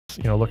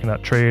Looking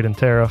at trade and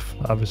tariff,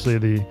 obviously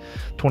the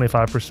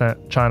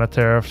 25% China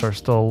tariffs are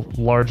still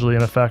largely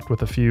in effect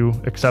with a few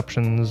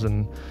exceptions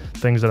and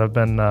things that have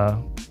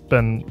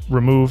been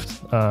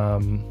removed.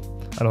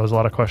 I know there's a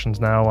lot of questions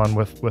now on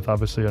with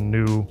obviously a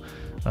new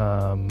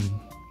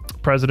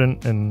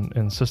president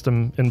and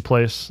system in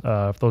place,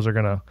 if those are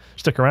going to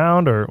stick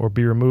around or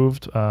be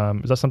removed.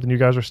 Is that something you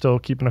guys are still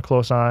keeping a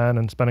close eye on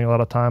and spending a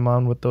lot of time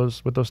on with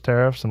those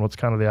tariffs? And what's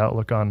kind of the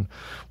outlook on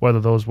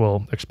whether those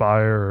will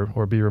expire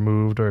or be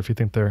removed, or if you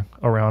think they're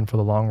around for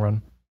the long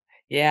run?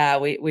 Yeah,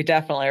 we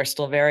definitely are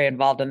still very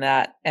involved in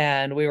that.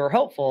 And we were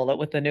hopeful that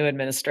with the new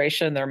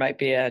administration, there might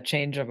be a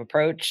change of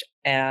approach.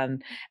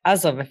 And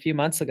as of a few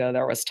months ago,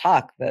 there was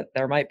talk that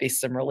there might be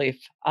some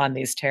relief on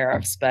these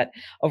tariffs. But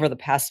over the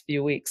past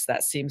few weeks,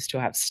 that seems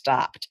to have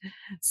stopped.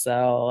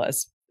 So,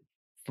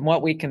 from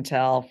what we can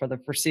tell, for the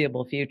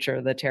foreseeable future,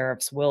 the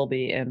tariffs will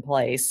be in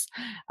place.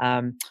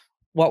 Um,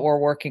 what we're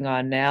working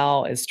on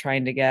now is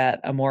trying to get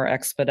a more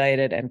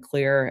expedited and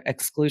clear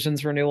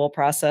exclusions renewal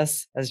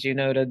process. As you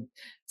noted,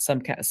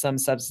 some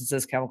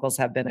substances, chemicals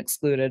have been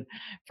excluded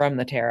from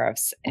the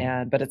tariffs,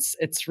 but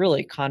it's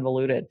really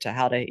convoluted to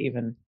how to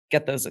even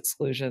get those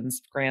exclusions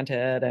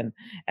granted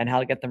and how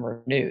to get them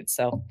renewed.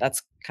 So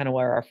that's kind of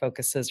where our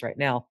focus is right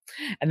now.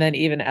 And then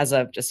even as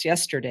of just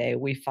yesterday,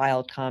 we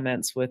filed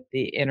comments with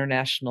the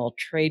International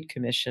Trade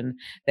Commission.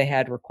 They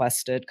had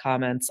requested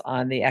comments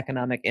on the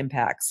economic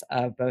impacts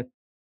of both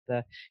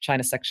the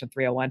China Section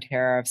 301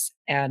 tariffs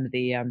and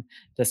the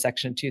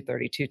Section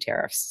 232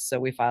 tariffs. So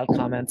we filed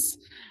comments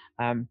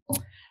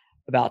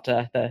about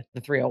the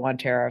 301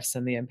 tariffs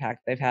and the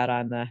impact they've had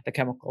on the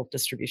chemical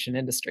distribution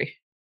industry.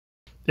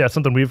 Yeah, it's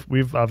something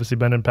we've obviously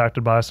been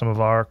impacted by. Some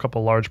of our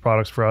couple large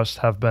products for us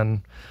have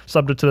been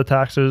subject to the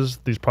taxes.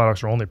 These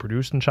products are only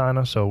produced in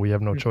China, so we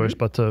have no choice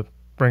but to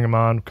bring them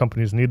on.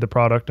 Companies need the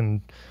product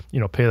and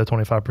pay the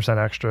 25%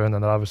 extra, and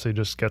then that obviously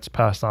just gets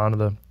passed on to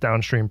the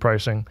downstream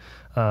pricing.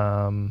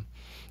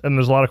 And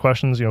there's a lot of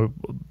questions.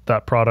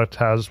 That product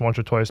has once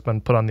or twice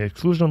been put on the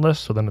exclusion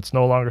list, so then it's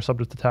no longer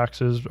subject to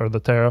taxes or the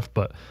tariff.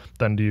 But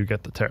then do you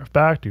get the tariff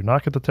back? Do you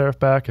not get the tariff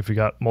back? If you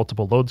got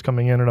multiple loads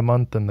coming in a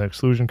month and the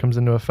exclusion comes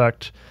into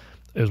effect,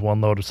 is one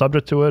load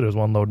subject to it? Is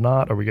one load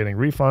not? Are we getting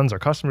refunds? Are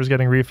customers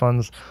getting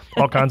refunds?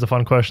 All kinds of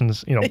fun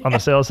questions. On the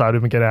sales side,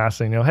 we've been getting asked,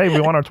 hey,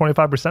 we want our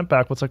 25%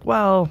 back. What's like,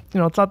 well,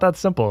 it's not that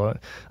simple.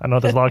 I know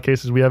there's a lot of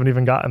cases we haven't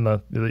even gotten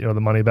the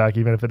money back,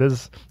 even if it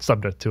is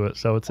subject to it.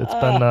 So it's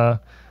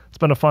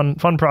been a fun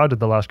project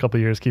the last couple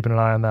of years, keeping an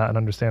eye on that and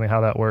understanding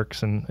how that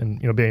works and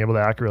being able to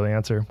accurately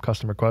answer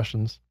customer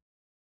questions.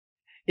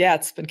 Yeah,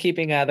 it's been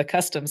keeping the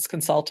customs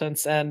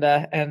consultants and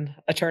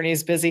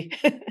attorneys busy.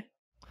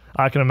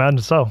 I can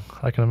imagine so.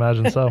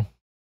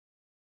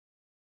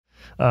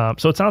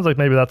 So it sounds like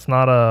maybe that's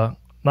not a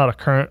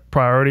current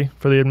priority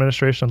for the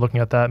administration. Looking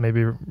at that,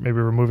 maybe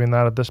removing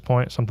that at this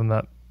point, something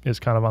that is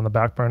kind of on the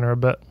back burner a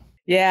bit.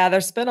 Yeah,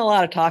 there's been a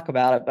lot of talk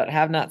about it, but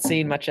have not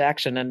seen much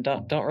action and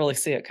don't really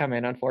see it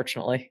coming,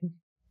 unfortunately.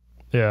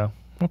 Yeah.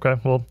 Okay.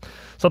 Well,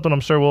 something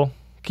I'm sure we'll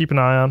keep an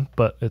eye on,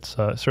 but it's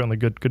certainly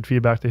good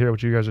feedback to hear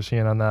what you guys are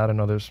seeing on that. I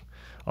know there's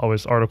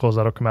always articles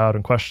that'll come out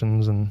and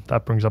questions, and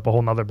that brings up a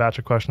whole nother batch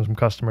of questions from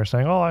customers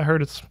saying, "Oh, I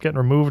heard it's getting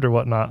removed or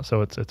whatnot."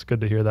 So it's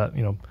good to hear that.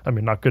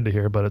 Not good to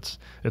hear, but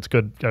it's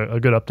good a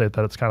good update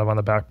that it's kind of on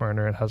the back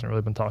burner and hasn't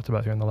really been talked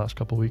about here in the last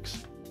couple of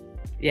weeks.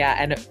 Yeah,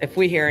 and if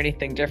we hear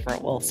anything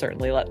different, we'll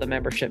certainly let the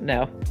membership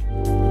know.